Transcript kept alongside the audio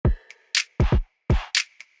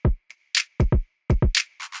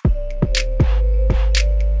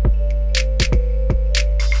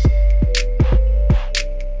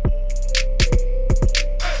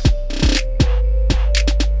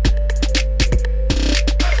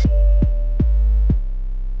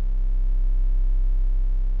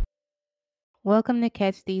Welcome to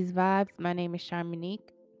Catch These Vibes. My name is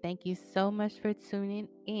Charmonique. Thank you so much for tuning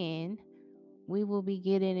in. We will be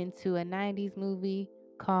getting into a 90s movie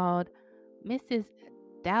called Mrs.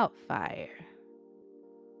 Doubtfire.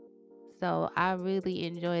 So I really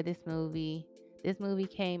enjoy this movie. This movie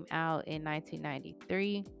came out in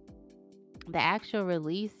 1993. The actual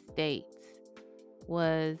release date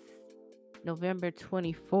was November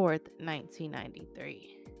 24th,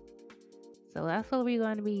 1993. So that's what we're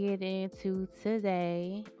going to be getting into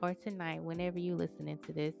today or tonight, whenever you listening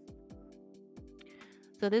to this.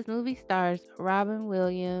 So this movie stars Robin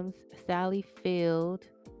Williams, Sally Field,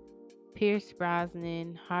 Pierce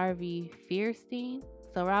Brosnan, Harvey Fierstein.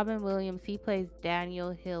 So Robin Williams, he plays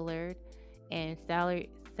Daniel Hillard, and Sally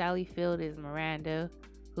Field is Miranda,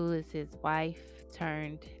 who is his wife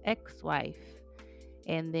turned ex-wife.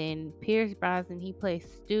 And then Pierce Brosnan, he plays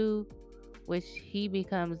Stu, which he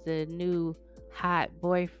becomes the new hot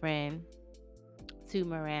boyfriend to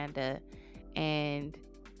Miranda. And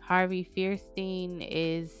Harvey Fierstein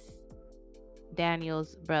is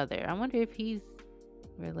Daniel's brother. I wonder if he's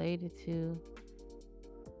related to.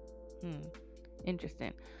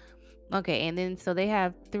 Interesting. Okay, and then so they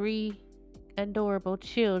have three adorable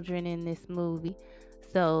children in this movie.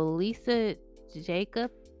 So Lisa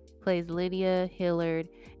Jacob plays Lydia Hillard,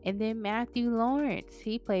 and then Matthew Lawrence,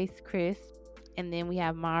 he plays Chris, and then we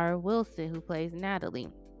have Mara Wilson, who plays Natalie.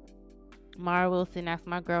 Mara Wilson, that's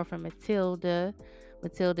my girl from Matilda.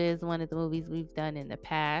 Matilda is one of the movies we've done in the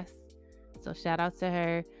past. So shout out to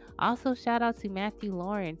her. Also shout out to Matthew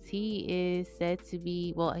Lawrence. He is said to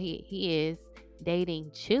be, well, he is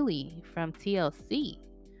dating Chili from TLC.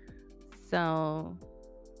 So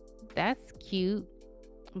that's cute.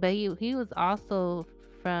 But he was also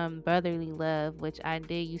from Brotherly Love, which I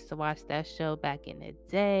did used to watch that show back in the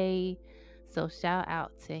day. So shout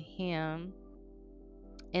out to him.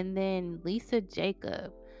 And then Lisa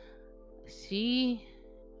Jacob,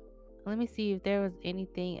 let me see if there was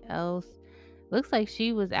anything else. Looks like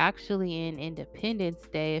she was actually in Independence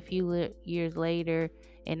Day a few years later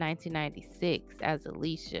in 1996 as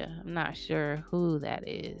Alicia. I'm not sure who that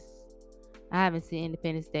is. I haven't seen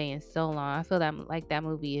Independence Day in so long. I feel that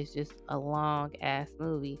movie is just a long ass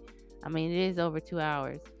movie. I mean, it is over 2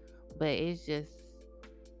 hours, but it's just,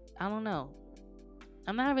 I don't know.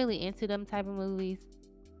 I'm not really into them type of movies,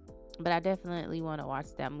 but I definitely want to watch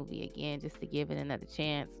that movie again just to give it another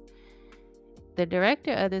chance. The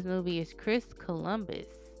director of this movie is Chris Columbus.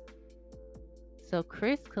 So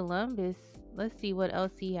Chris Columbus, let's see what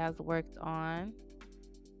else he has worked on.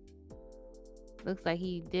 Looks like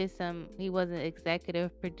he was an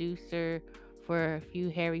executive producer for a few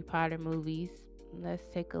Harry Potter movies. Let's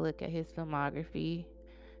take a look at his filmography.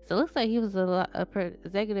 So it looks like he was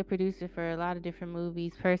executive producer for a lot of different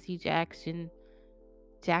movies. Percy Jackson,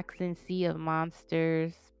 Sea of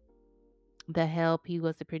Monsters, The Help, he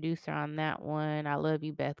was a producer on that one. I Love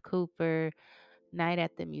You, Beth Cooper, Night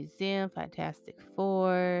at the Museum, Fantastic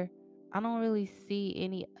Four. I don't really see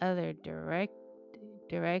any other directing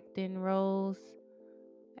roles.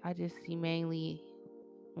 I just see mainly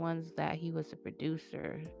ones that he was a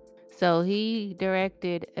producer. So he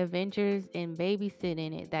directed Avengers and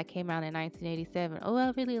Babysitting It, that came out in 1987. Oh,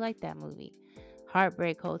 I really like that movie.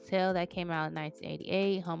 Heartbreak Hotel, that came out in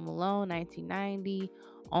 1988. Home Alone, 1990.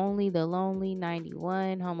 Only the Lonely,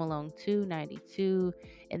 91. Home Alone 2, 92.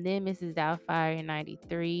 And then Mrs. Doubtfire in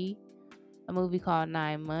 93. A movie called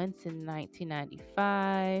 9 Months in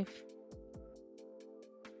 1995.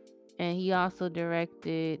 And he also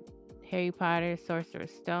directed Harry Potter,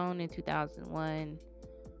 Sorcerer's Stone in 2001.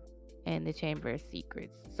 And The Chamber of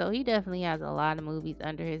Secrets. So he definitely has a lot of movies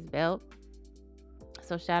under his belt.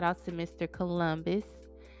 So shout out to Mr. Columbus.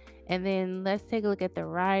 And then let's take a look at the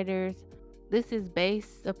writers. This is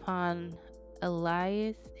based upon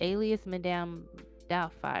alias Madame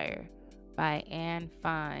Doubtfire by Anne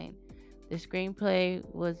Fine. The screenplay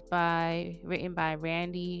was written by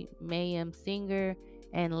Randy Mayhem Singer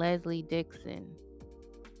and Leslie Dixon.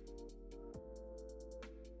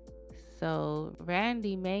 So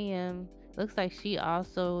Randy Mayhem, looks like she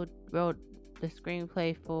also wrote the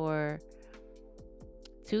screenplay for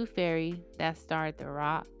Tooth Fairy that starred The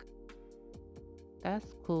Rock.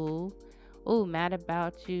 That's cool. Oh, Mad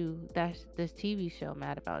About You. That's this TV show,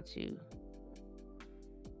 Mad About You.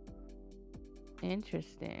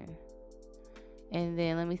 Interesting. And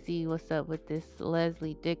then let me see what's up with this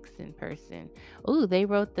Leslie Dixon person. Oh, they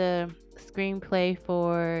wrote the screenplay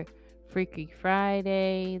for Freaky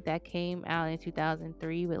Friday that came out in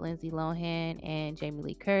 2003 with Lindsay Lohan and Jamie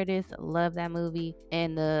Lee Curtis. Love that movie.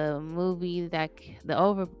 And the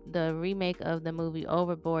remake of the movie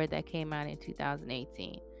Overboard that came out in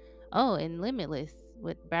 2018. Oh, and Limitless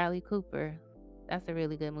with Bradley Cooper. That's a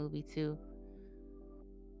really good movie too.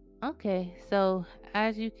 Okay, so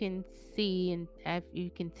as you can see and as you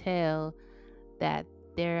can tell that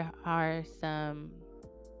there are some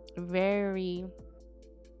very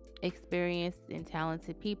experienced and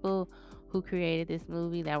talented people who created this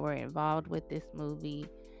movie that were involved with this movie.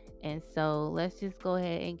 And so let's just go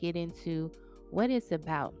ahead and get into what it's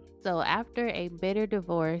about. So, after a bitter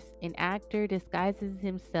divorce, an actor disguises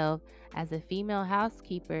himself as a female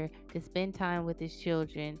housekeeper to spend time with his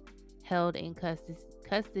children, held in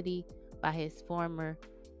custody by his former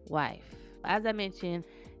wife. As I mentioned,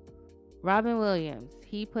 Robin Williams,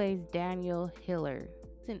 he plays Daniel Hiller.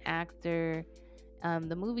 He's an actor.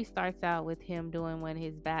 The movie starts out with him doing one of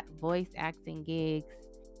his voice acting gigs.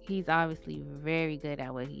 He's obviously very good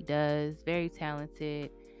at what he does, very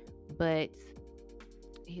talented, but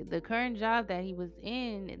the current job that he was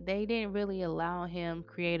in, they didn't really allow him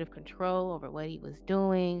creative control over what he was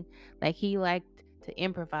doing. Like he liked to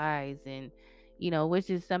improvise and which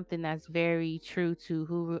is something that's very true to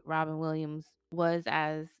who Robin Williams was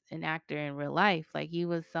as an actor in real life. Like he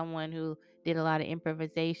was someone who did a lot of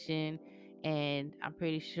improvisation, and I'm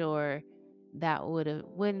pretty sure that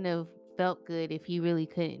wouldn't have felt good if he really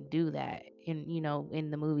couldn't do that in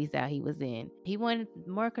the movies that he was in. He wanted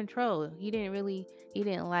more control. He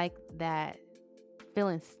didn't like that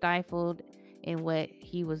feeling stifled in what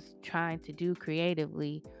he was trying to do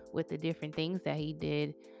creatively with the different things that he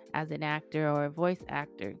did as an actor or a voice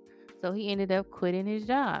actor. So he ended up quitting his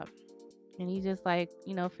job. And he's just like,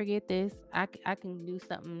 forget this. I can do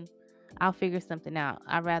something. I'll figure something out.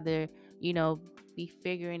 I'd rather, be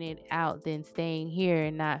figuring it out than staying here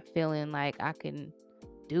and not feeling like I can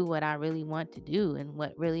do what I really want to do and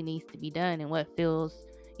what really needs to be done and what feels,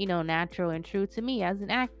 natural and true to me as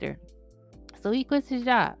an actor. So he quits his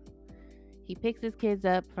job. He picks his kids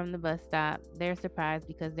up from the bus stop. They're surprised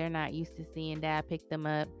because they're not used to seeing dad pick them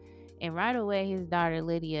up. And right away, his daughter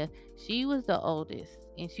Lydia, she was the oldest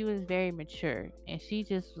and she was very mature. And she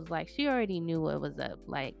just was like, she already knew what was up.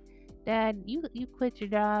 Like, Dad, you quit your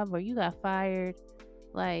job or you got fired.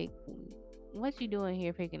 Like, what you doing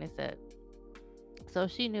here picking us up? So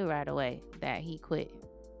she knew right away that he quit.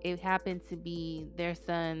 It happened to be their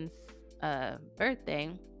son's birthday,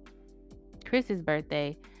 Chris's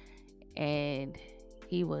birthday, and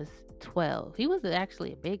he was 12. He was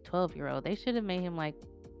actually a big 12-year-old. They should have made him like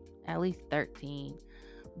at least 13.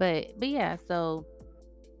 But yeah, so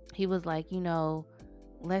he was like,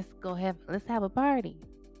 let's have a party.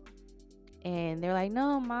 And they're like,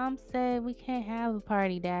 no, mom said we can't have a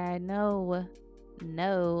party, dad. No.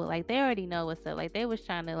 Like they already know what's up. Like they was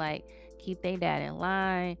trying to like keep their dad in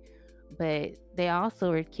line, but they also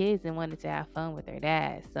were kids and wanted to have fun with their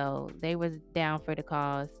dad. So they was down for the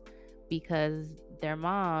cause because their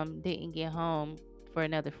mom didn't get home for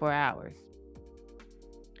another 4 hours.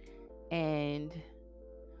 And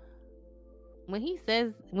when he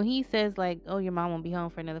says like, oh, your mom won't be home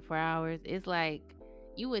for another 4 hours, it's like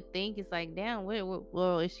you would think it's like, damn,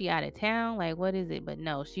 well, is she out of town? Like, what is it? But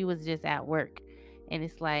no, she was just at work. And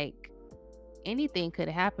it's like anything could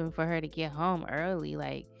happen for her to get home early.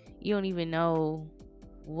 Like, you don't even know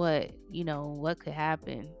what could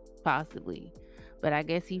happen possibly. But I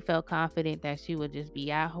guess he felt confident that she would just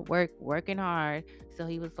be out working hard. So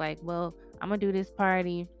he was like, well, I'm gonna do this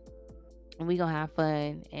party and we gonna have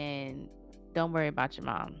fun and don't worry about your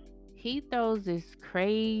mom. He throws this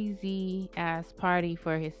crazy ass party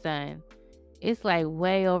for his son. It's like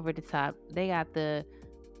way over the top. They got the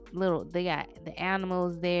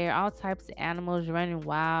animals there, all types of animals running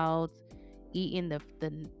wild, eating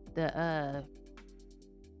the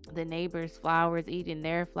neighbors' flowers, eating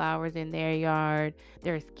their flowers in their yard.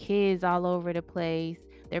 There's kids all over the place.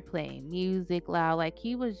 They're playing music loud. Like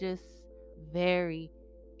he was just very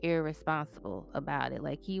irresponsible about it.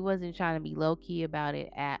 Like he wasn't trying to be low key about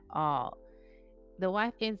it at all. The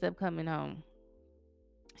wife ends up coming home.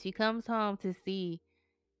 She comes home to see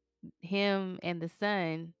him and the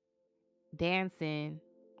son dancing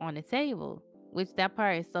on the table, which that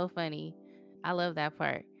part is so funny. I love that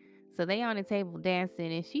part. So they on the table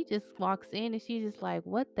dancing and she just walks in and she's just like,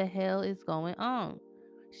 what the hell is going on?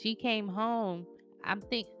 She came home. I'm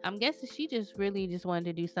guessing she just really just wanted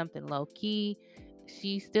to do something low key.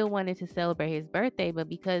 She still wanted to celebrate his birthday, but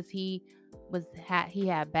because he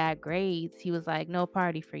had bad grades, he was like, no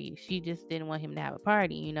party for you. She just didn't want him to have a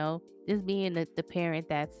party. Just being the parent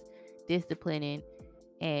that's disciplining,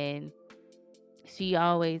 and she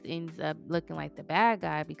always ends up looking like the bad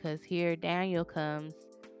guy because here Daniel comes,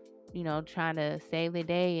 trying to save the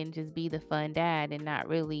day and just be the fun dad and not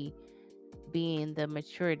really being the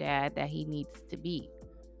mature dad that he needs to be.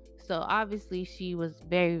 So obviously she was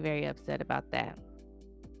very, very upset about that.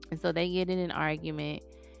 And so they get in an argument,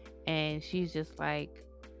 and she's just like,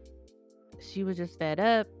 she was just fed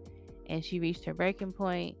up, and she reached her breaking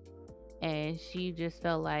point, and she just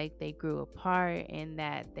felt like they grew apart and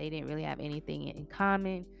that they didn't really have anything in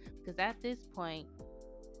common. Because at this point,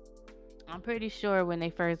 I'm pretty sure when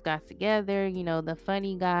they first got together, the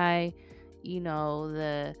funny guy,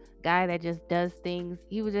 the guy that just does things,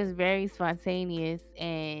 he was just very spontaneous,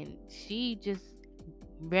 and she just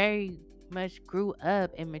very much grew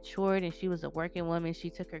up and matured, and she was a working woman.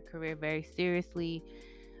 She took her career very seriously.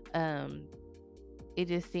 Um, it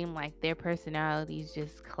just seemed like their personalities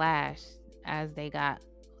just clashed as they got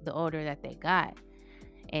the older that they got.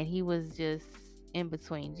 And he was just in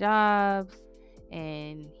between jobs,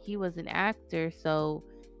 and he was an actor, so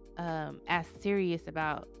as serious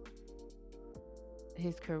about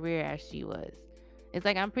his career as she was. It's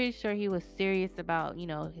like, I'm pretty sure he was serious about,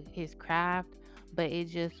 his craft, but it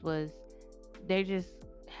just was, they just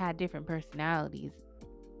had different personalities.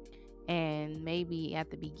 And maybe at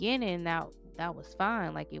the beginning that was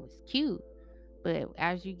fine, like it was cute. But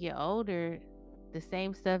as you get older, the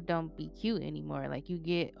same stuff don't be cute anymore. Like, you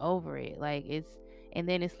get over it. Like, and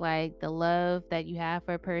then it's like the love that you have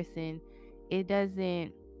for a person, it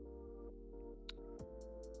doesn't,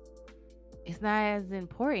 it's not as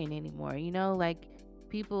important anymore. Like,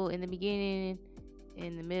 people in the beginning,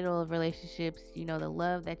 in the middle of relationships, the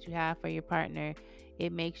love that you have for your partner,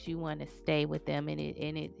 it makes you want to stay with them, and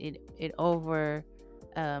it over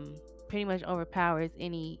pretty much overpowers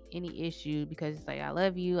any issue, because it's like, I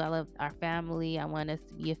love you, I love our family, I want us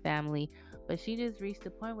to be a family. But she just reached the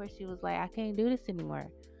point where she was like, I can't do this anymore.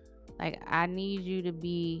 Like, I need you to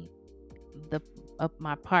be the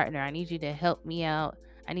my partner. I need you to help me out.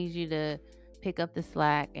 I need you to pick up the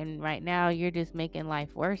slack, and right now you're just making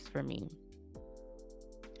life worse for me.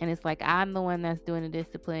 And it's like, I'm the one that's doing the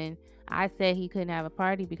discipline. I said he couldn't have a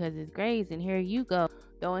party because it's grades, and here you go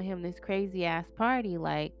throwing him this crazy ass party.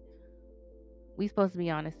 Like, we supposed to be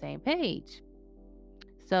on the same page.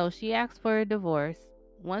 So she asked for a divorce.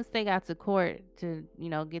 Once they got to court to,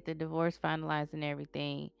 get the divorce finalized and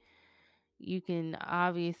everything, you can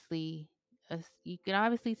obviously you can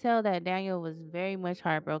obviously tell that Daniel was very much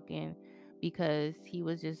heartbroken, because he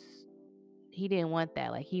didn't want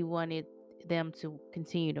that. Like, he wanted them to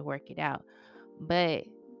continue to work it out. But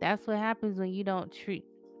that's what happens when you don't treat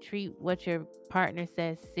what your partner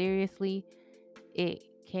says seriously. It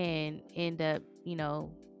can end up,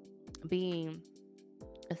 being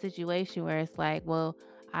a situation where it's like, well,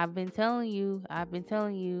 I've been telling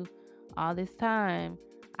you all this time,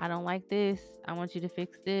 I don't like this. I want you to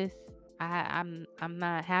fix this. I'm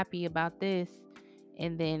not happy about this.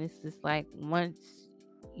 And then it's just like, once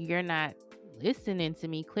you're not listening to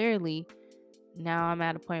me clearly, now I'm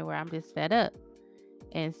at a point where I'm just fed up.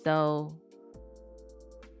 And so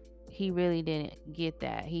he really didn't get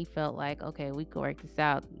that. He felt like, okay, we could work this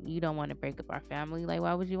out. You don't want to break up our family. Like,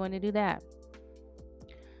 why would you want to do that?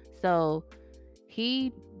 So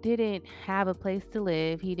he didn't have a place to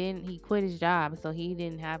live. He quit his job, so he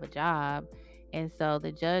didn't have a job. And so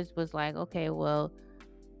the judge was like, okay, well,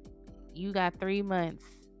 you got 3 months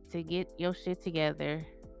to get your shit together.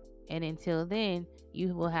 And until then,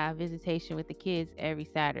 you will have visitation with the kids every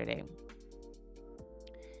Saturday.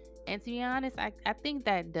 And to be honest, I think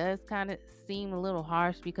that does kind of seem a little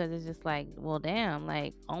harsh, because it's just like, well, damn,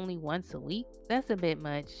 like, only once a week? That's a bit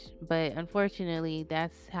much. But unfortunately,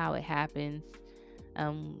 that's how it happens.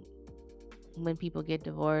 Um, when people get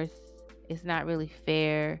divorced, it's not really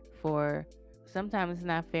fair for, sometimes it's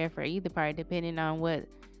not fair for either party, depending on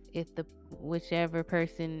if whichever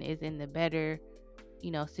person is in the better,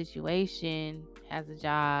 situation, has a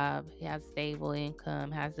job, has stable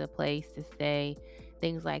income, has a place to stay,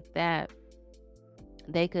 things like that.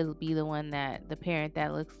 They could be the parent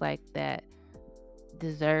that looks like that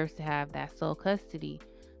deserves to have that sole custody.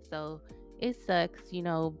 So it sucks,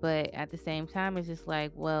 but at the same time, it's just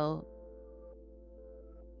like, well,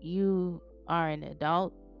 you are an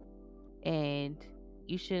adult, and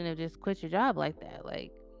you shouldn't have just quit your job like that.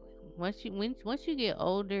 Like, once you get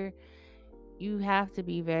older, you have to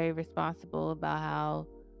be very responsible about how,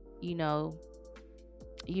 you know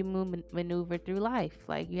you maneuver through life.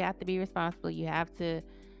 Like, you have to be responsible. You have to,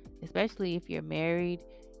 especially if you're married,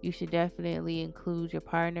 you should definitely include your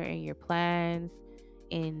partner in your plans,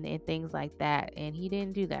 and things like that. And he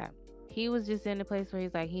didn't do that. He was just in a place where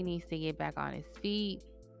he's like, he needs to get back on his feet.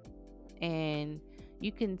 And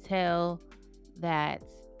you can tell that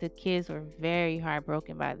the kids were very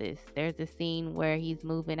heartbroken by this. There's a scene where he's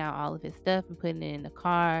moving out all of his stuff and putting it in the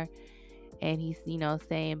car, and he's,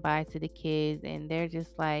 saying bye to the kids, and they're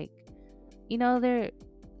just like, you know, they're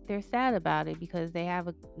sad about it because they have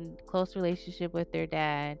a close relationship with their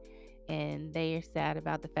dad, and they are sad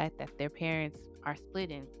about the fact that their parents are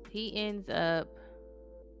splitting. He ends up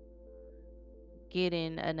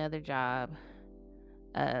getting another job.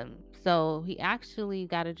 So he actually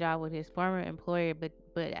got a job with his former employer, but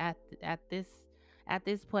at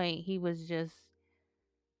this point he was just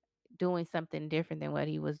doing something different than what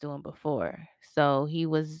he was doing before. So he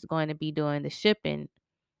was going to be doing the shipping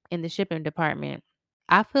in the shipping department.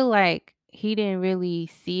 I feel like he didn't really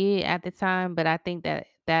see it at the time, but I think that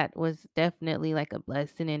that was definitely like a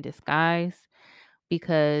blessing in disguise,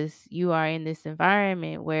 because you are in this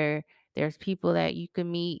environment where there's people that you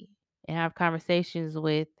can meet and have conversations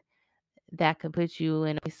with that could put you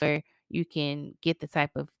in a place where you can get the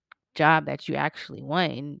type of job that you actually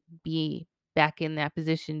want and be back in that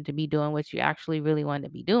position to be doing what you actually really want to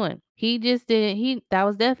be doing. He just didn't he That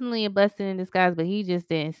was definitely a blessing in disguise, but he just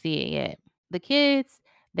didn't see it yet. The kids,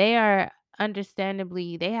 they are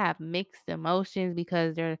understandably, they have mixed emotions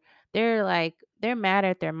because they're mad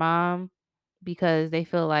at their mom because they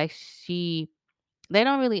feel like they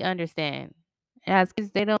don't really understand. As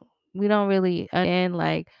kids, we don't really understand,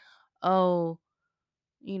 like, oh,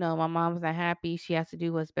 my mom's not happy. She has to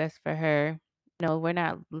do what's best for her. We're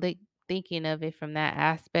not thinking of it from that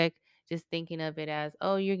aspect, just thinking of it as,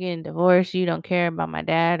 oh, you're getting divorced. You don't care about my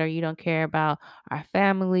dad, or you don't care about our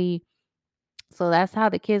family. So that's how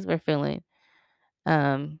the kids were feeling.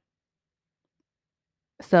 Um,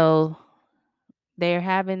 so they're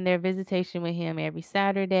having their visitation with him every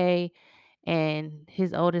Saturday. And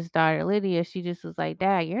his oldest daughter, Lydia, she just was like,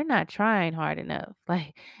 Dad, you're not trying hard enough.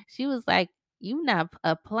 Like, she was like, you not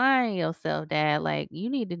applying yourself, Dad. Like, you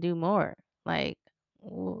need to do more. Like,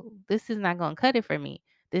 this is not going to cut it for me.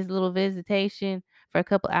 This little visitation for a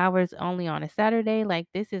couple hours only on a Saturday, like,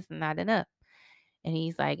 this is not enough. And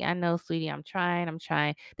he's like, I know, sweetie, I'm trying. I'm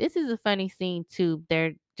trying. This is a funny scene, too.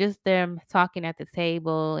 They're just them talking at the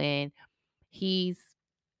table, and he's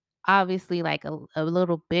obviously like a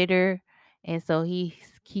little bitter, and so he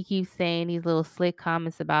keeps saying these little slick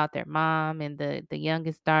comments about their mom, and the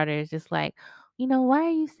youngest daughter is just like, why are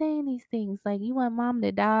you saying these things, like, you want mom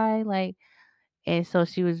to die, like. And so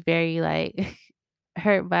she was very like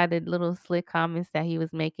hurt by the little slick comments that he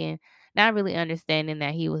was making, not really understanding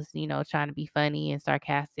that he was, trying to be funny and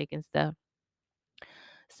sarcastic and stuff.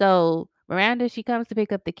 So Miranda, she comes to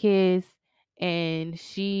pick up the kids, and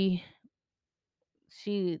she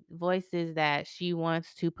voices that she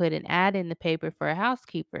wants to put an ad in the paper for a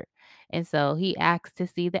housekeeper. And so he asks to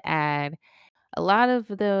see the ad. A lot of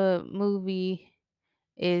the movie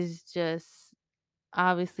is just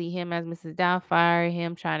obviously him as Mrs. Doubtfire,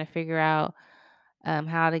 him trying to figure out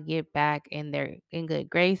how to get back in good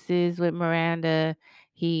graces with Miranda.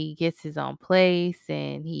 He gets his own place,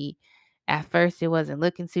 and at first it wasn't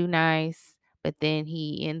looking too nice, but then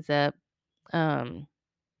he ends up um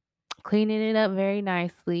cleaning it up very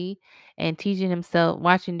nicely and teaching himself,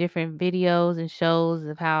 watching different videos and shows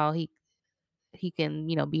of how he can,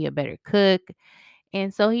 be a better cook.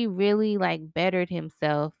 And so he really like bettered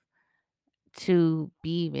himself to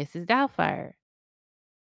be Mrs. Doubtfire.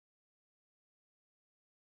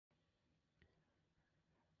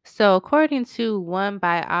 So, according to one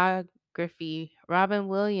biography, Robin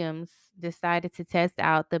Williams decided to test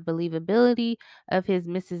out the believability of his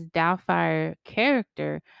Mrs. Doubtfire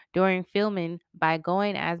character during filming by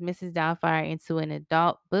going as Mrs. Doubtfire into an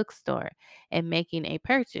adult bookstore and making a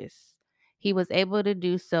purchase. He was able to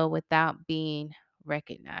do so without being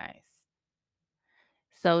recognized.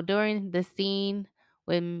 So during the scene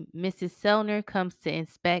when Mrs. Selner comes to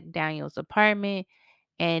inspect Daniel's apartment,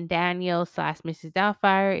 and Daniel slash Mrs.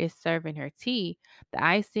 Doubtfire is serving her tea, the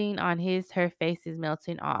icing on her face is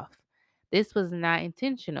melting off. This was not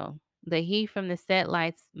intentional. The heat from the set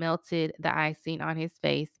lights melted the icing on his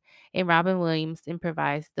face, and Robin Williams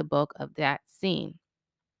improvised the bulk of that scene.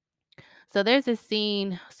 So there's a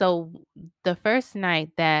scene. So the first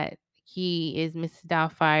night that he is Mrs.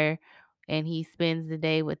 Doubtfire, and he spends the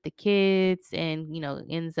day with the kids, and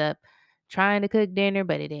ends up trying to cook dinner,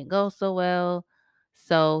 but it didn't go so well.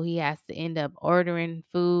 So he has to end up ordering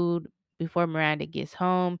food before Miranda gets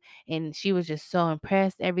home, and she was just so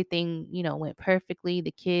impressed. Everything went perfectly.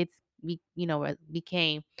 The kids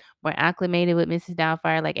became more acclimated with Mrs.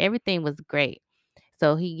 Doubtfire. Like, everything was great.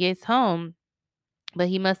 So he gets home, but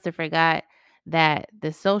he must have forgot that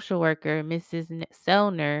the social worker, Mrs.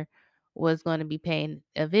 Selner, was going to be paying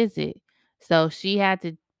a visit. So she had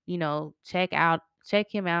to,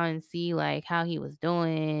 check him out and see like how he was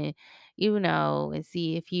doing, and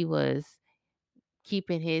see if he was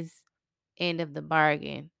keeping his end of the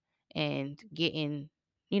bargain and getting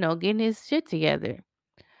his shit together.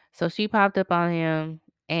 So she popped up on him,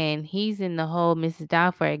 and he's in the whole Mrs.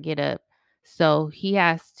 Doubtfire get up. So he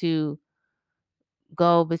has to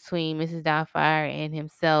go between Mrs. Doubtfire and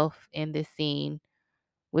himself in this scene,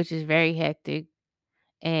 which is very hectic.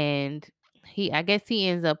 And I guess he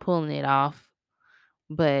ends up pulling it off,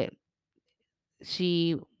 but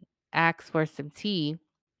she asks for some tea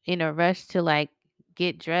in a rush to like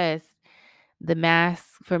get dressed. The mask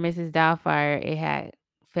for Mrs. Doubtfire, it had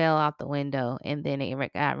fell out the window, and then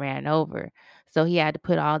got ran over. So he had to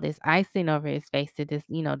put all this icing over his face to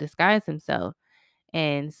disguise himself.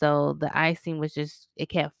 And so the icing was just, it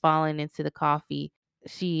kept falling into the coffee.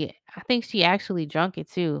 I think she actually drunk it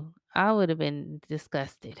too. I would have been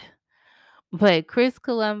disgusted. But Chris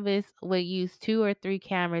Columbus would use two or three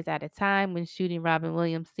cameras at a time when shooting Robin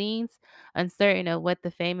Williams scenes, uncertain of what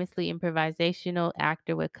the famously improvisational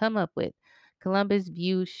actor would come up with. Columbus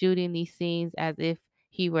viewed shooting these scenes as if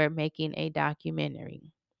he were making a documentary.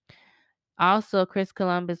 Also, Chris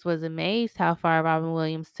Columbus was amazed how far Robin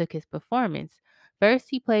Williams took his performance. First,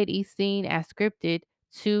 he played each scene as scripted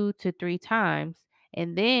 2 to 3 times,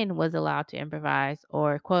 and then was allowed to improvise,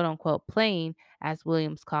 or quote unquote playing, as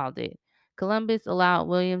Williams called it. Columbus allowed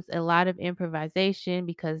Williams a lot of improvisation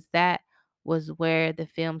because that was where the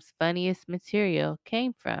film's funniest material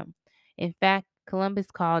came from. In fact,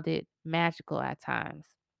 Columbus called it magical at times.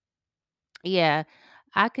 Yeah,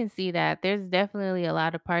 I can see that. There's definitely a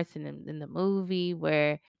lot of parts in the movie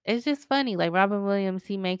where it's just funny. Like Robin Williams,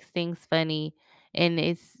 he makes things funny, and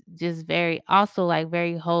it's just very also like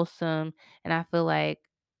very wholesome. And I feel like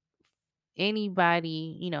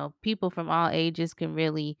anybody, people from all ages can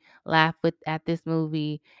really laugh at this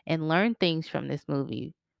movie and learn things from this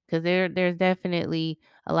movie, because there's definitely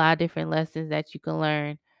a lot of different lessons that you can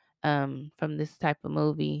learn from this type of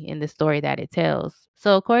movie and the story that it tells.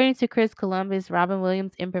 So according to Chris Columbus, Robin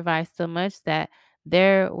Williams improvised so much that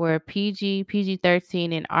there were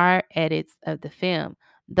PG-13, and R edits of the film,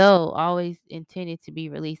 though always intended to be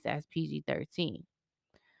released as PG-13.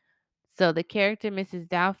 So the character Mrs.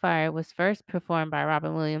 Doubtfire was first performed by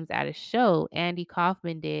Robin Williams at a show Andy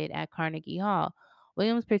Kaufman did at Carnegie Hall.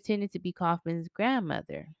 Williams pretended to be Kaufman's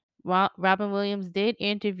grandmother. Robin Williams did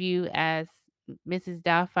interview as Mrs.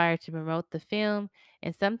 Doubtfire to promote the film,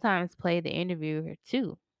 and sometimes play the interviewer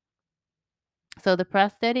too. So the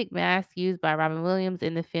prosthetic mask used by Robin Williams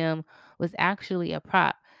in the film was actually a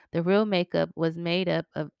prop. The real makeup was made up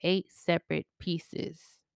of 8 separate pieces.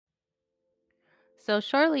 So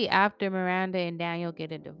shortly after Miranda and Daniel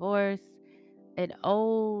get a divorce, an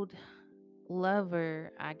old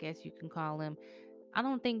lover, I guess you can call him. I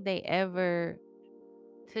don't think they ever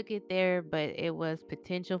took it there, but it was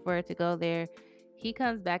potential for it to go there. He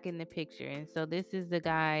comes back in the picture, and so this is the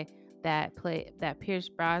guy that Pierce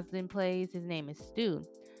Brosnan plays. His name is Stu.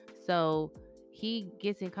 So he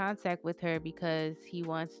gets in contact with her because he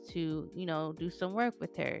wants to, do some work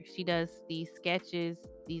with her. She does these sketches,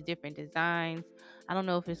 these different designs. I don't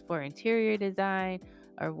know if it's for interior design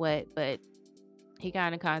or what, but he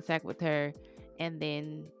got in contact with her, and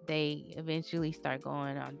then they eventually start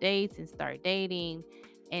going on dates and start dating.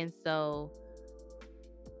 And so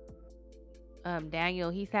Daniel,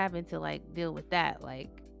 he's having to like deal with that, like,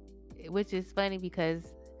 which is funny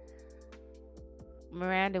because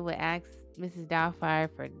Miranda would ask Mrs. Doubtfire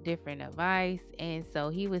for different advice, and so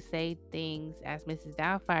he would say things as Mrs.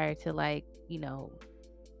 Doubtfire to like,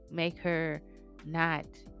 make her not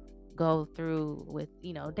go through with,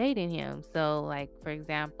 dating him. So like, for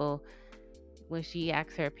example, when she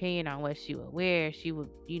asks her opinion on what she would wear, she would,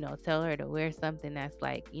 tell her to wear something that's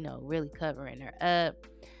like, really covering her up.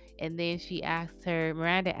 And then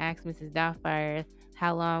Miranda asked Mrs. Doubtfire,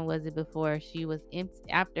 how long was it before she was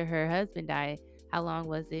after her husband died, how long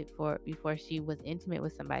was it before she was intimate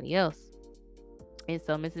with somebody else? And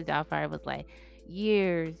so Mrs. Doubtfire was like,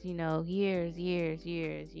 years, years,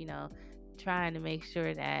 trying to make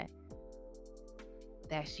sure that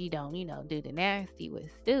she don't, do the nasty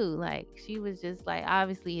with Stu. Like, she was just like,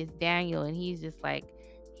 obviously it's Daniel, and he's just like,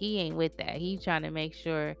 he ain't with that. He's trying to make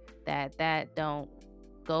sure that don't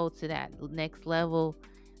go to that next level.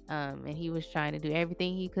 And he was trying to do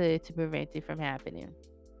everything he could to prevent it from happening.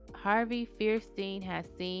 Harvey Fierstein has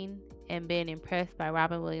seen and been impressed by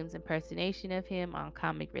Robin Williams' impersonation of him on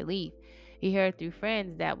Comic Relief. He heard through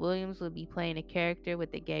friends that Williams would be playing a character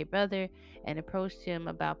with a gay brother, and approached him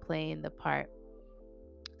about playing the part.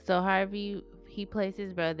 So Harvey, he plays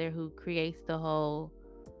his brother, who creates the whole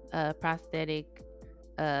prosthetic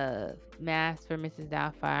mask for Mrs.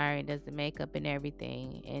 Doubtfire and does the makeup and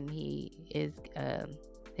everything, and he is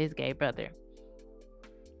his gay brother.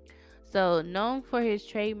 So, known for his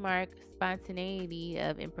trademark spontaneity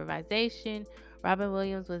of improvisation, Robin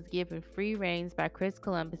Williams was given free reins by Chris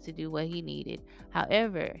Columbus to do what he needed.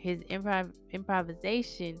 However, his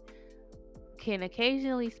improvisation can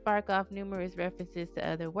occasionally spark off numerous references to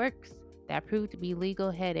other works that proved to be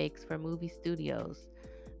legal headaches for movie studios.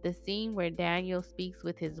 The scene where Daniel speaks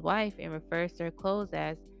with his wife and refers to her clothes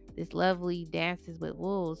as this lovely dances with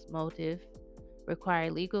wolves motive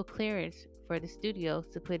required legal clearance for the studio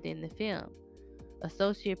to put in the film.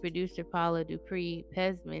 Associate producer Paula Dupree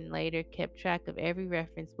Pesman later kept track of every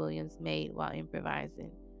reference Williams made while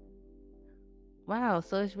improvising. Wow,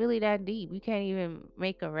 so it's really that deep. You can't even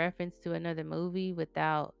make a reference to another movie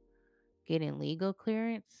without getting legal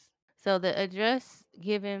clearance. So the address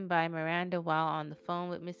given by Miranda while on the phone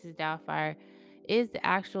with Mrs. Doubtfire is the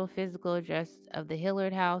actual physical address of the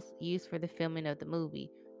Hillard house used for the filming of the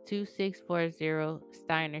movie, 2640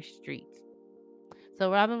 Steiner Street.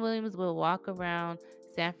 So Robin Williams will walk around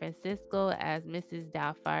San Francisco as Mrs.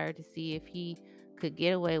 Doubtfire to see if he could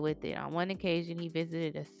get away with it. On one occasion, he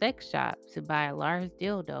visited a sex shop to buy a large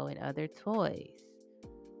dildo and other toys.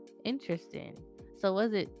 Interesting. So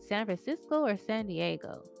was it San Francisco or San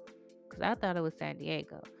Diego? Because I thought it was San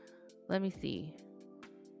Diego. Let me see.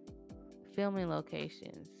 Filming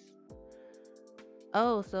locations.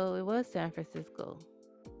 Oh, so it was San Francisco.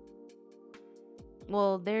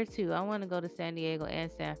 Well, there too. I want to go to San Diego and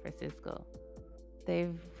San Francisco.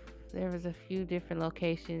 They've there was a few different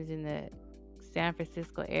locations in the San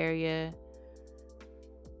Francisco area,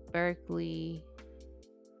 Berkeley,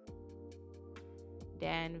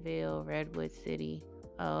 Danville, Redwood City.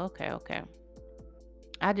 Oh, okay.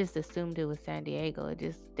 I just assumed it was San Diego. It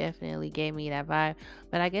just definitely gave me that vibe.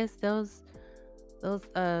 But I guess those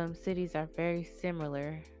cities are very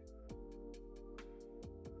similar,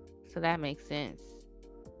 so that makes sense.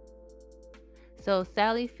 So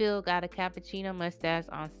Sally Field got a cappuccino mustache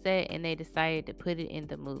on set, and they decided to put it in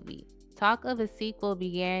the movie. Talk of a sequel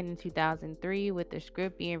began in 2003 with the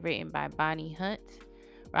script being written by Bonnie Hunt.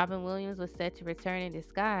 Robin Williams was set to return in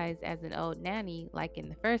disguise as an old nanny, like in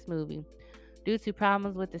the first movie. Due to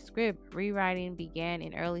problems with the script, rewriting began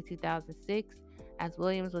in early 2006 as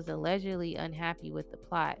Williams was allegedly unhappy with the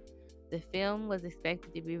plot. The film was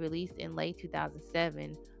expected to be released in late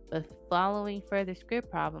 2007, but following further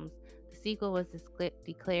script problems, the sequel was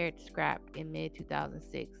declared scrapped in mid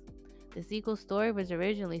 2006. The sequel story was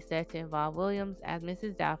originally set to involve Williams as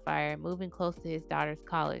Mrs. Doubtfire moving close to his daughter's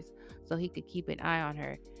college so he could keep an eye on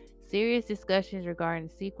her. Serious discussions regarding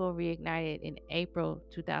the sequel reignited in April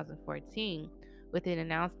 2014 with an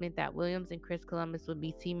announcement that Williams and Chris Columbus would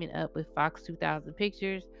be teaming up with Fox 2000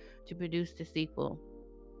 Pictures to produce the sequel.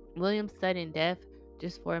 Williams' sudden death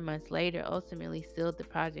just 4 months later ultimately sealed the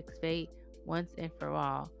project's fate once and for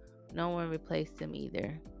all. No one replaced him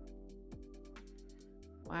either.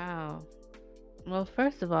 Wow. Well,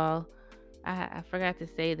 first of all, I forgot to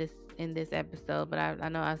say this in this episode, but I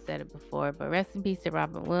know I've said it before. But rest in peace to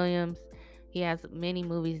Robin Williams. He has many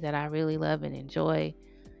movies that I really love and enjoy.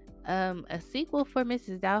 A sequel for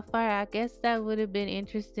Mrs. Doubtfire, I guess that would have been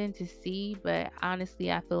interesting to see, but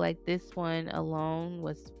honestly, I feel like this one alone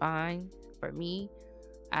was fine for me.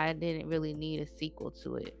 I didn't really need a sequel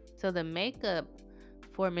to it. So the makeup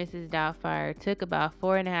for Mrs. Doubtfire took about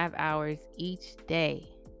 4.5 hours each day,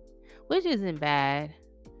 which isn't bad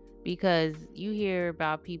because you hear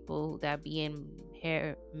about people that be in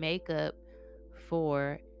hair makeup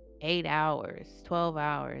for 8 hours, 12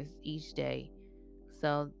 hours each day.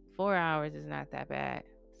 So 4 hours is not that bad.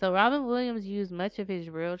 So Robin Williams used much of his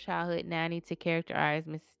real childhood nanny to characterize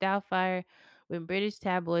Mrs. Doubtfire. When British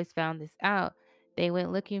tabloids found this out, they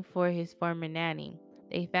went looking for his former nanny.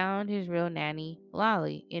 They found his real nanny,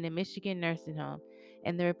 Lolly, in a Michigan nursing home,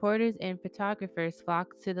 and the reporters and photographers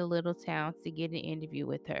flocked to the little town to get an interview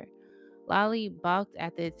with her. Lolly balked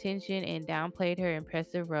at the attention and downplayed her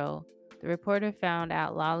impressive role. The reporter found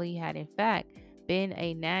out Lolly had, in fact, been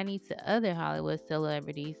a nanny to other Hollywood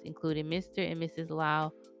celebrities, including Mr. and Mrs.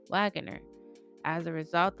 Lyle Wagner. As a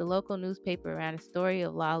result, the local newspaper ran a story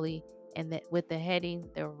of Lolly with the heading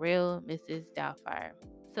 "The Real Mrs. Doubtfire."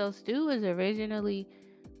 So Stu was originally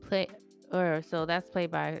that's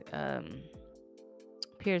played by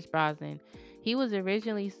Pierce Brosnan. He was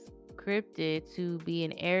originally scripted to be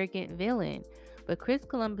an arrogant villain, but Chris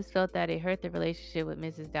Columbus felt that it hurt the relationship with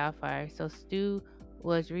Mrs. Doubtfire, so Stu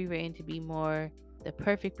was rewritten to be more the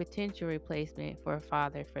perfect potential replacement for a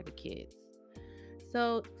father for the kids.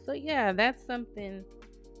 So yeah, that's something.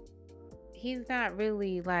 He's not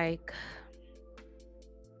really like,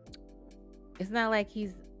 it's not like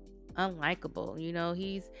he's unlikable,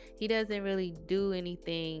 he doesn't really do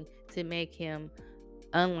anything to make him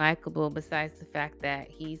unlikable besides the fact that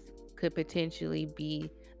he's could potentially be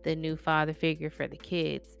the new father figure for the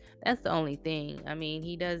kids. That's the only thing. I mean,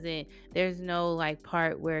 he doesn't there's no like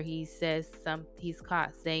part where he says he's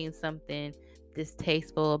caught saying something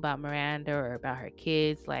distasteful about Miranda or about her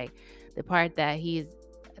kids. Like the part that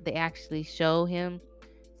they actually show him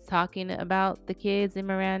talking about the kids and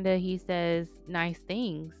Miranda, he says nice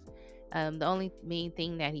things. The only mean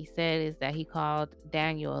thing that he said is that he called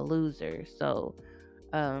Daniel a loser. So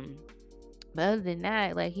um but other than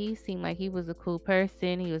that, like he seemed like he was a cool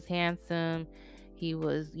person. He was handsome. He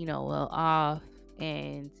was, well off,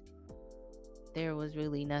 and there was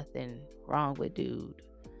really nothing wrong with dude.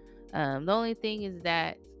 The only thing is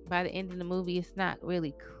that by the end of the movie, it's not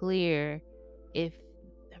really clear if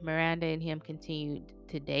Miranda and him continued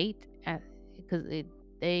to date, because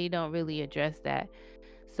they don't really address that.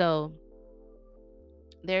 So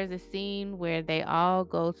there's a scene where they all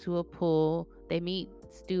go to a pool. They meet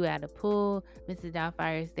Stu at a pool. Mrs.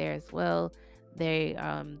 Doubtfire is there as well. The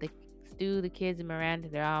Stu, the kids, and Miranda,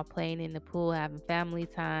 they're all playing in the pool, having family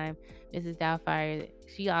time. Mrs. Doubtfire,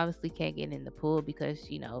 she obviously can't get in the pool because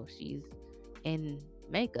she's in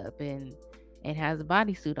makeup and has a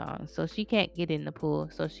bodysuit on, so she can't get in the pool.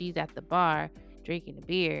 So she's at the bar drinking a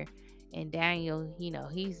beer, and Daniel,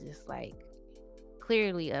 he's just like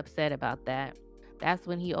clearly upset about that. That's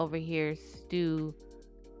when he overhears Stu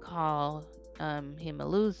call him a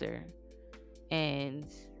loser, and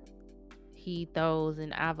he throws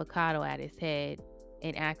an avocado at his head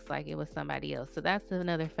and acts like it was somebody else. So that's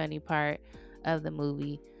another funny part of the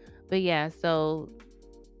movie. But yeah, so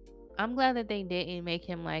I'm glad that they didn't make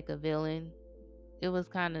him like a villain. It was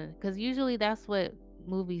kind of because usually that's what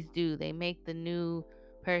movies do. They make the new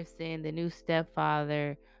person, the new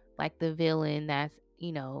stepfather, like the villain that's,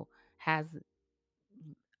 has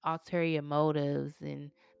ulterior motives and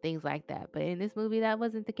things like that. But in this movie, that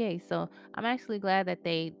wasn't the case. So I'm actually glad that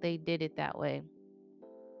they did it that way.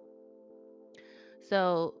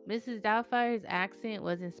 So Mrs. Doubtfire's accent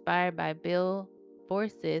was inspired by Bill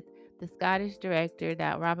Forsyth, the Scottish director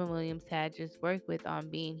that Robin Williams had just worked with on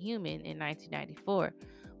Being Human in 1994.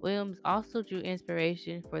 Williams also drew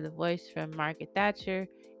inspiration for the voice from Margaret Thatcher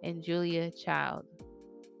and Julia Child.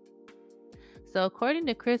 So, according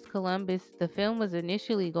to Chris Columbus, the film was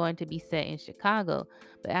initially going to be set in Chicago,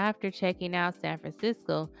 but after checking out San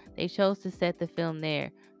Francisco, they chose to set the film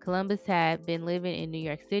there. Columbus had been living in New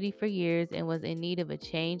York City for years and was in need of a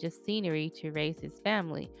change of scenery to raise his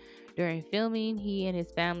family. During filming, he and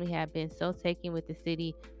his family had been so taken with the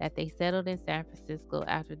city that they settled in San Francisco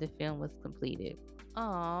after the film was completed.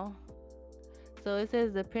 Aww. So it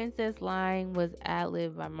says the princess line was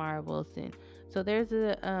ad-libbed by Mara Wilson. So there's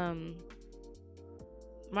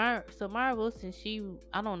Mara Wilson,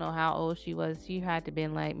 I don't know how old she was. She had to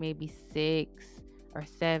been like maybe 6 or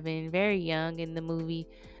 7, very young in the movie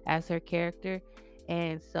as her character.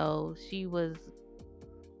 And so she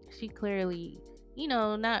clearly,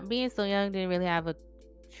 not being so young, didn't really have a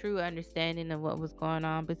true understanding of what was going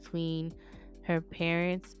on between her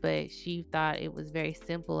parents, but she thought it was very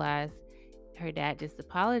simple as her dad just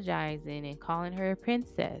apologizing and calling her a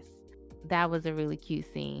princess. That was a really cute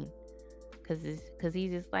scene. Cause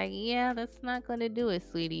he's just like, yeah, that's not gonna do it,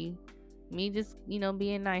 sweetie. Me just,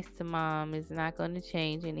 being nice to mom is not gonna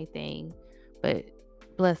change anything. But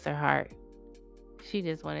bless her heart, she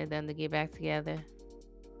just wanted them to get back together.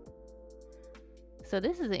 So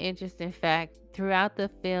this is an interesting fact. Throughout the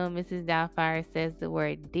film, Mrs. Doubtfire says the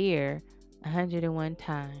word dear 101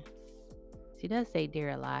 times. She does say dear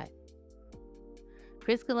a lot.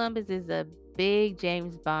 Chris Columbus is a big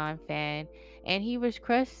James Bond fan, and he was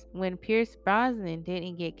crushed when Pierce Brosnan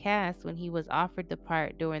didn't get cast when he was offered the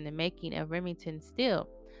part during the making of Remington Steele,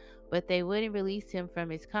 but they wouldn't release him from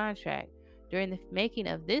his contract. During the making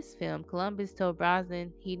of this film, Columbus told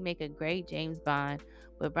Brosnan he'd make a great James Bond,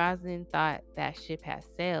 but Brosnan thought that ship had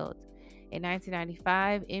sailed. In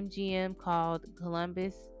 1995, MGM called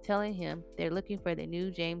Columbus, telling him they're looking for the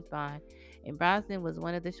new James Bond, and Brosnan was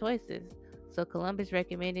one of the choices. So Columbus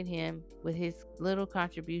recommended him with his little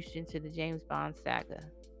contribution to the James Bond saga.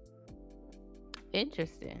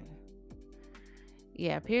 Interesting.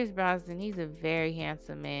 Yeah, Pierce Brosnan, he's a very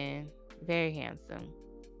handsome man. Very handsome.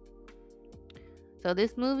 So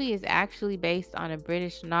this movie is actually based on a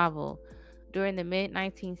British novel. During the mid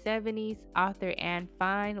 1970s, author Anne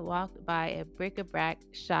Fine walked by a bric-a-brac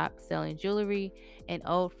shop selling jewelry and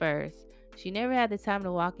old furs. She never had the time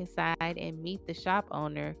to walk inside and meet the shop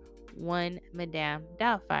owner, one Madame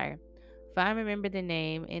Doubtfire. Fine remembered the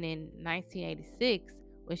name, and in 1986,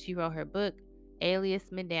 when she wrote her book, Alias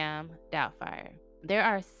Madame Doubtfire. There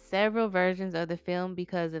are several versions of the film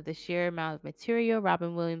because of the sheer amount of material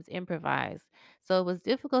Robin Williams improvised, so it was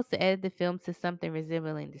difficult to edit the film to something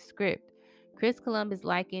resembling the script. Chris Columbus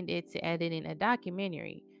likened it to editing a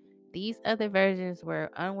documentary. These other versions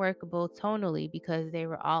were unworkable tonally because they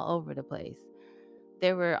were all over the place.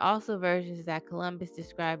 There were also versions that Columbus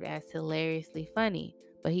described as hilariously funny,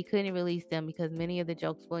 but he couldn't release them because many of the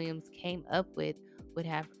jokes Williams came up with would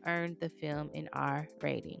have earned the film an R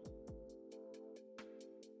rating.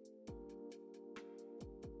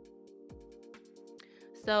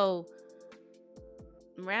 So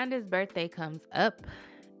Miranda's birthday comes up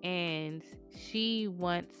and she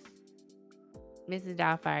wants Mrs.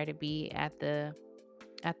 Doubtfire to be at the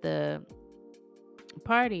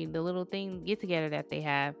party, the little thing get together that they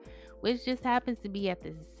have, which just happens to be at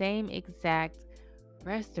the same exact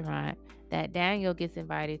restaurant that Daniel gets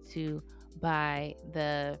invited to by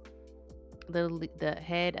the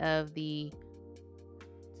head of the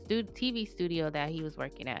TV studio that he was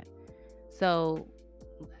working at. So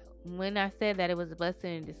when I said that it was a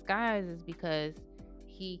blessing in disguise, is because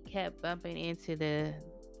he kept bumping into the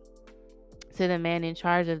man in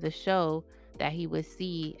charge of the show that he would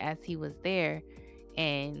see as he was there.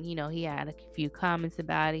 And, he had a few comments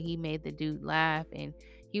about it. He made the dude laugh and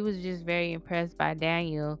he was just very impressed by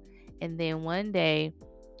Daniel. And then one day,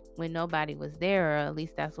 when nobody was there, or at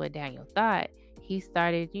least that's what Daniel thought, he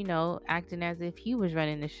started, acting as if he was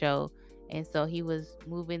running the show. And so he was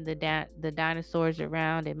moving the dinosaurs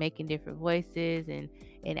around and making different voices and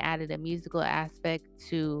added a musical aspect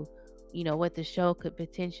to, what the show could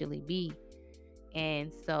potentially be.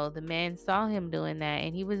 And so the man saw him doing that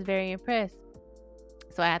and he was very impressed.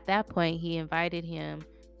 So at that point, he invited him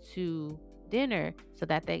to dinner so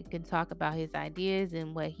that they can talk about his ideas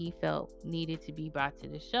and what he felt needed to be brought to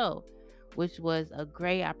the show, which was a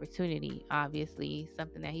great opportunity, obviously,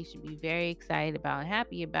 something that he should be very excited about and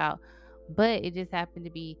happy about. But it just happened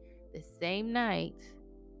to be the same night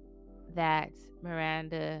that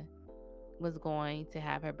Miranda was going to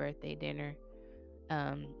have her birthday dinner.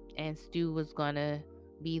 And Stu was going to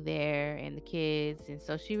be there and the kids. And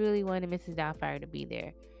so she really wanted Mrs. Doubtfire to be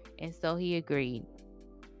there. And so he agreed.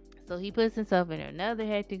 So he puts himself in another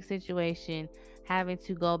hectic situation, having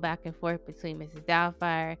to go back and forth between Mrs.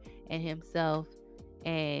 Doubtfire and himself.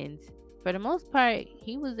 And for the most part,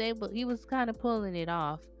 he was kind of pulling it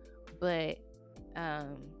off, but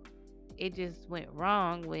um, it just went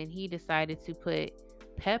wrong when he decided to put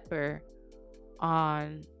pepper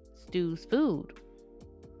on Stu's food.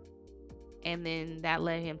 And then that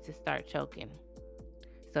led him to start choking.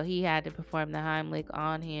 So he had to perform the Heimlich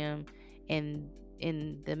on him. And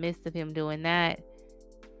in the midst of him doing that,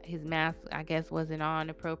 his mask, I guess, wasn't on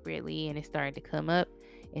appropriately and it started to come up.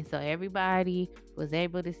 And so everybody was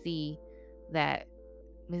able to see that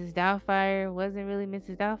Mrs. Doubtfire wasn't really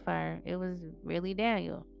Mrs. Doubtfire. It was really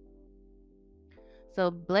Daniel. So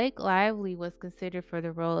Blake Lively was considered for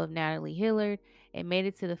the role of Natalie Hillard and made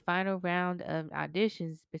it to the final round of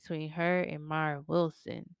auditions between her and Mara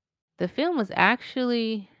Wilson. The film was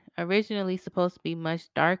actually originally supposed to be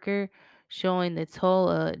much darker, showing the toll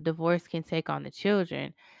a divorce can take on the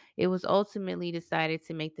children. It was ultimately decided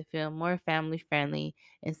to make the film more family friendly,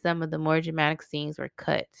 and some of the more dramatic scenes were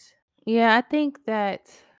cut. Yeah, I think that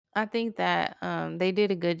they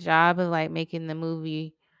did a good job of like making the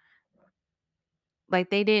movie, like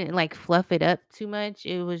they didn't like fluff it up too much.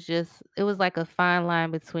 It was like a fine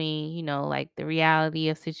line between, like the reality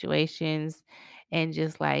of situations and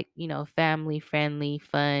just like, family friendly,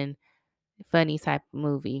 funny type of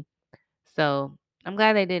movie. So I'm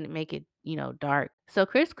glad they didn't make it, dark. So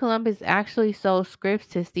Chris Columbus actually sold scripts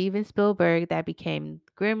to Steven Spielberg that became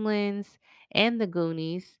Gremlins and The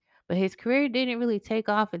Goonies, but his career didn't really take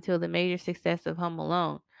off until the major success of Home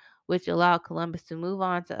Alone, which allowed Columbus to move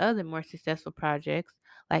on to other more successful projects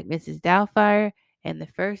like Mrs. Doubtfire and the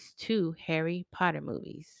first two Harry Potter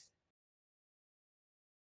movies.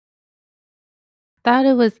 Thought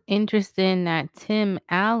it was interesting that Tim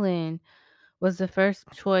Allen was the first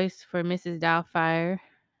choice for Mrs. Doubtfire,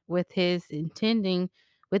 with his intending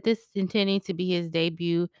with this intending to be his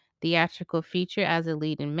debut theatrical feature as a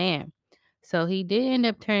leading man. So he did end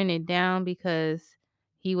up turning it down because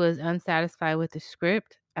he was unsatisfied with the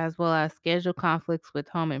script as well as schedule conflicts with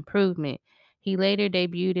Home Improvement. He later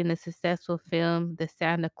debuted in the successful film The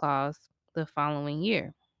Santa Claus the following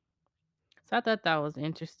year. So I thought that was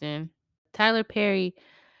interesting. Tyler Perry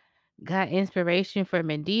got inspiration for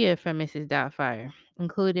Medea from Mrs. Doubtfire,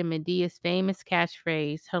 including Medea's famous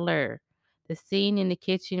catchphrase, "Hello." The scene in the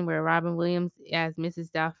kitchen where Robin Williams as Mrs.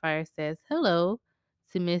 Doubtfire says hello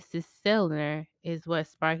to Mrs. Sellner is what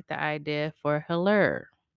sparked the idea for "Hello."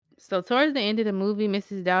 So towards the end of the movie,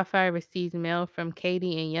 Mrs. Doubtfire receives mail from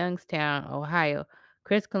Katie in Youngstown, Ohio.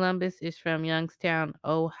 Chris Columbus is from Youngstown,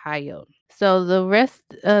 Ohio. So the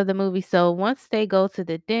rest of the movie, so once they go to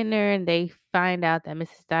the dinner and they find out that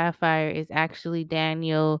Mrs. Doubtfire is actually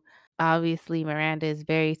Daniel, obviously Miranda is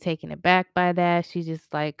very taken aback by that. She's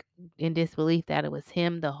just like in disbelief that it was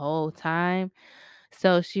him the whole time.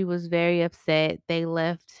 So she was very upset. They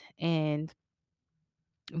left, and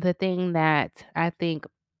the thing that I think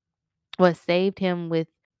what saved him with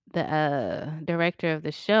the director of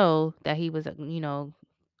the show that he was,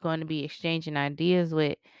 going to be exchanging ideas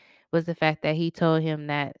with was the fact that he told him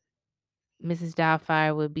that Mrs.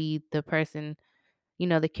 Doubtfire would be the person,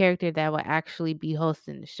 the character that would actually be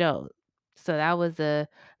hosting the show. So that was a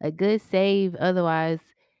good save. Otherwise,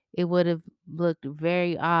 it would have looked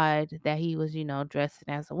very odd that he was, dressing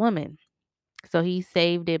as a woman. So he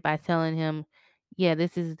saved it by telling him, yeah,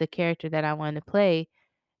 this is the character that I want to play,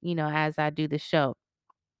 as I do the show.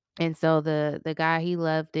 And so the guy, he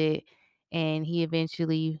loved it, and he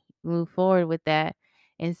eventually moved forward with that.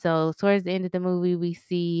 And so towards the end of the movie, we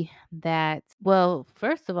see that, well,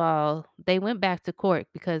 first of all, they went back to court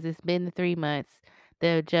because it's been the 3 months.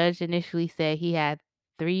 The judge initially said he had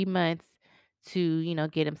 3 months to,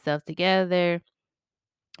 get himself together.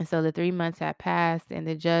 And so the 3 months had passed, and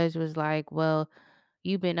the judge was like, well,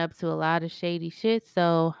 you've been up to a lot of shady shit,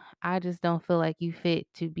 so I just don't feel like you fit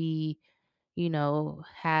to be,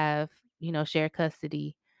 have, share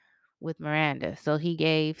custody with Miranda. So he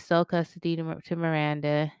gave sole custody to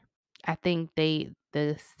Miranda. I think the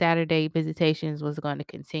Saturday visitations was going to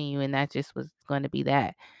continue, and that just was going to be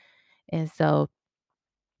that. And so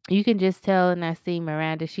you can just tell in that scene,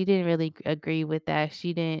 Miranda, she didn't really agree with that.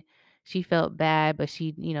 She felt bad, but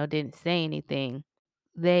she, didn't say anything.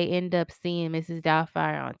 They end up seeing Mrs.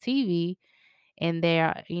 Doubtfire on TV, and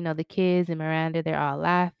they're, the kids and Miranda, they're all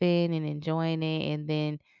laughing and enjoying it. And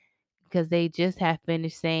then because they just have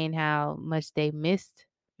finished saying how much they missed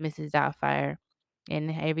Mrs. Doubtfire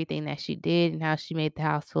and everything that she did and how she made the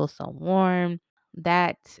house feel so warm.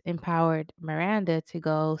 That empowered Miranda to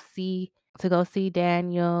go see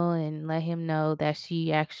Daniel and let him know that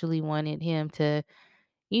she actually wanted him to,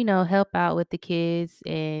 help out with the kids,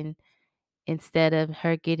 and instead of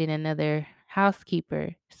her getting another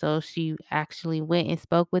housekeeper. So she actually went and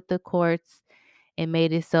spoke with the courts and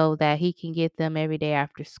made it so that he can get them every day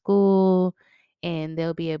after school, and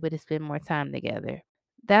they'll be able to spend more time together.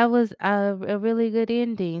 That was a really good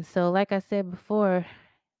ending. So, like I said before,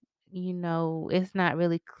 it's not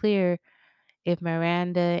really clear if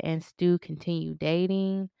Miranda and Stu continue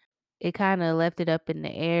dating. It kind of left it up in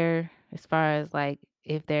the air as far as like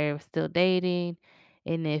if they're still dating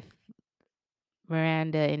and if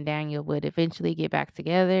Miranda and Daniel would eventually get back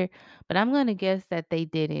together. But I'm going to guess that they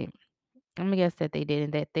didn't. I'm gonna guess that they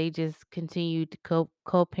didn't, that they just continued to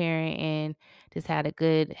co-parent and just had a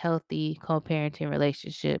good, healthy co-parenting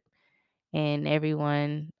relationship, and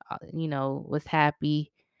everyone, was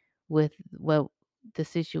happy with what the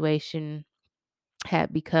situation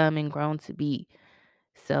had become and grown to be.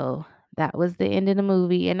 So that was the end of the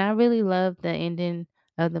movie, and I really loved the ending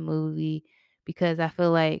of the movie because I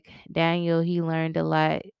feel like Daniel, he learned a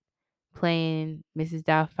lot playing Mrs.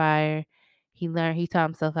 Doubtfire. He taught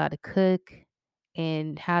himself how to cook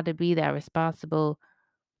and how to be that responsible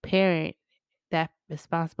parent, that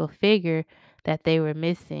responsible figure that they were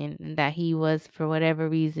missing, and that he was, for whatever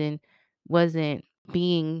reason, wasn't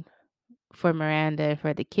being for Miranda and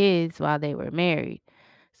for the kids while they were married.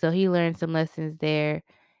 So he learned some lessons there.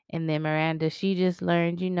 And then Miranda, she just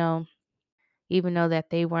learned, even though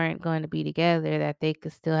that they weren't going to be together, that they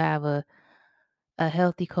could still have a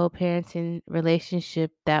healthy co-parenting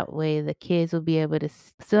relationship. That way the kids will be able to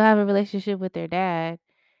still have a relationship with their dad,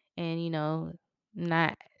 and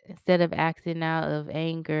not, instead of acting out of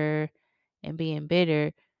anger and being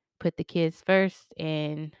bitter, put the kids first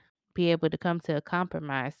and be able to come to a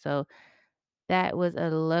compromise. So that was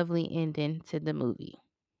a lovely ending to the movie.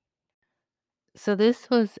 So this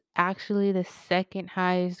was actually the second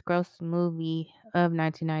highest gross movie of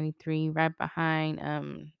 1993, right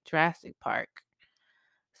behind Jurassic Park.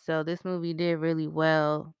 So this movie did really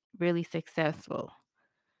well, really successful.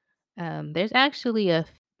 There's actually a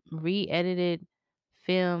re-edited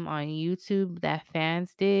film on YouTube that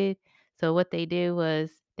fans did. So what they did was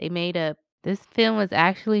they made up, this film was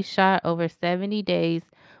actually shot over 70 days,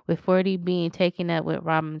 with 40 being taken up with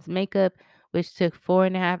Robin's makeup, which took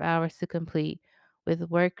 4.5 hours to complete, with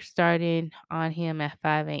work starting on him at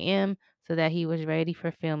 5 a.m. so that he was ready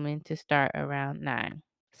for filming to start around 9.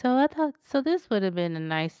 So I thought, so this would have been a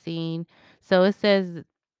nice scene. So it says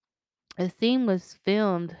a scene was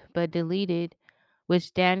filmed but deleted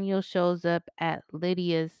which Daniel shows up at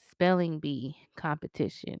Lydia's spelling bee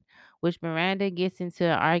competition, which Miranda gets into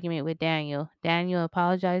an argument with Daniel. Daniel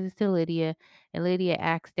apologizes to Lydia, and Lydia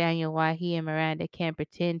asks Daniel why he and Miranda can't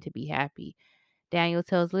pretend to be happy. Daniel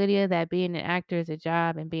tells Lydia that being an actor is a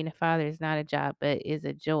job and being a father is not a job, but is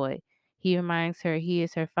a joy. He reminds her he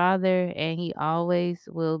is her father and he always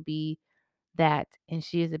will be that, and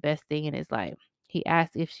she is the best thing in his life. He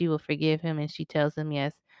asks if she will forgive him, and she tells him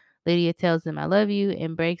yes. Lydia tells him, I love you,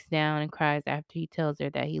 and breaks down and cries after he tells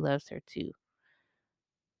her that he loves her too.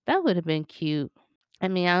 That would have been cute. I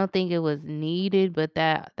mean, I don't think it was needed, but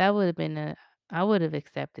that would have been I would have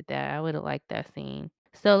accepted that. I would have liked that scene.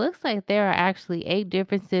 So it looks like there are actually 8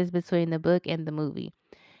 differences between the book and the movie.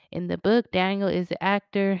 In the book, Daniel is an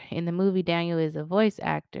actor. In the movie, Daniel is a voice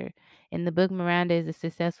actor. In the book, Miranda is a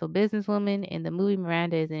successful businesswoman. In the movie,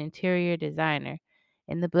 Miranda is an interior designer.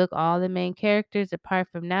 In the book, all the main characters, apart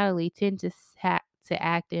from Natalie, tend to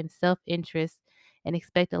act in self interest and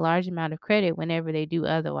expect a large amount of credit whenever they do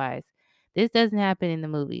otherwise. This doesn't happen in the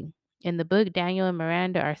movie. In the book, Daniel and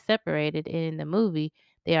Miranda are separated, and in the movie,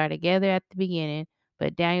 they are together at the beginning,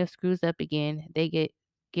 but Daniel screws up again. They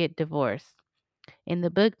get divorced. In the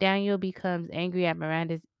book, Daniel becomes angry at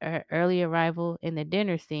Miranda's early arrival in the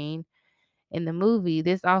dinner scene. In the movie,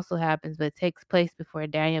 this also happens but takes place before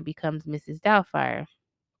Daniel becomes Mrs. Doubtfire.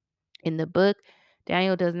 In the book,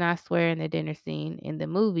 Daniel does not swear in the dinner scene. In the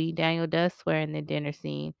movie, Daniel does swear in the dinner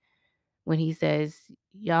scene when he says,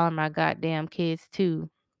 Y'all are my goddamn kids too.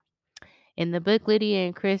 In the book, Lydia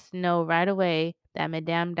and Chris know right away that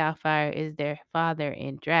Madame Doubtfire is their father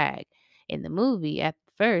in drag. In the movie, at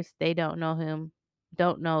first, they don't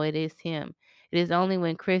know it is him. It is only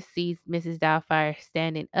when Chris sees Mrs. Doubtfire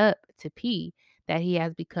standing up to pee that he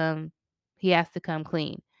has to come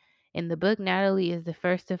clean. In the book, Natalie is the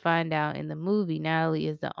first to find out. In the movie, Natalie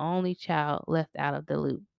is the only child left out of the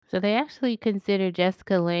loop. So they actually considered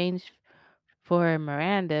Jessica Lange for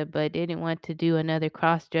Miranda, but didn't want to do another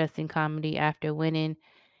cross-dressing comedy after winning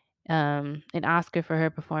an Oscar for her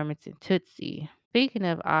performance in Tootsie. Speaking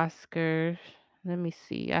of Oscars, let me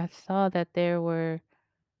see. I saw that there were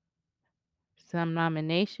some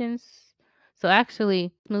nominations. So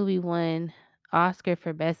actually, this movie won Oscar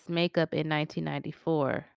for Best Makeup in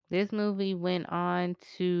 1994. This movie went on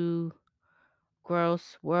to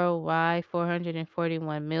gross worldwide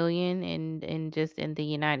 441 million and in just in the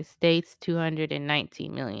United States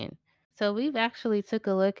 219 million. So we've actually took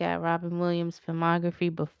a look at Robin Williams'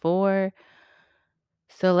 filmography before.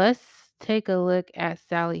 So let's take a look at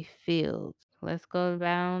Sally Fields. Let's go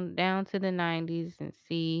down to the 90s and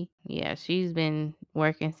see. Yeah, she's been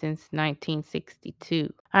working since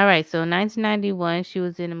 1962. All right, so 1991, she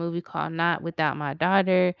was in a movie called Not Without My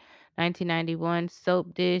Daughter. 1991,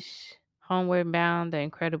 Soap Dish, Homeward Bound, The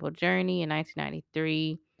Incredible Journey. In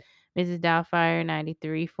 1993, Mrs. Doubtfire.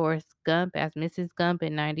 93, Forrest Gump as Mrs. Gump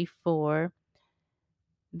in 94.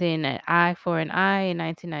 Then An Eye for an Eye in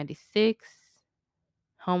 1996.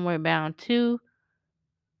 Homeward Bound 2,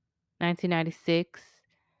 1996.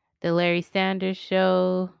 The Larry Sanders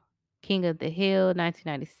Show, King of the Hill,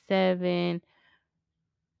 1997.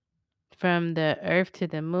 From the Earth to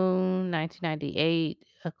the Moon, 1998.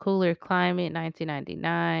 A Cooler Climate,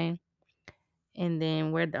 1999. And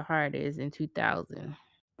then Where the Heart Is in 2000.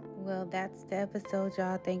 Well, that's the episode,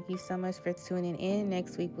 y'all. Thank you so much for tuning in.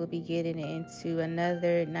 Next week, we'll be getting into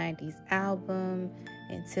another 90s album.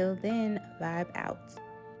 Until then, vibe out.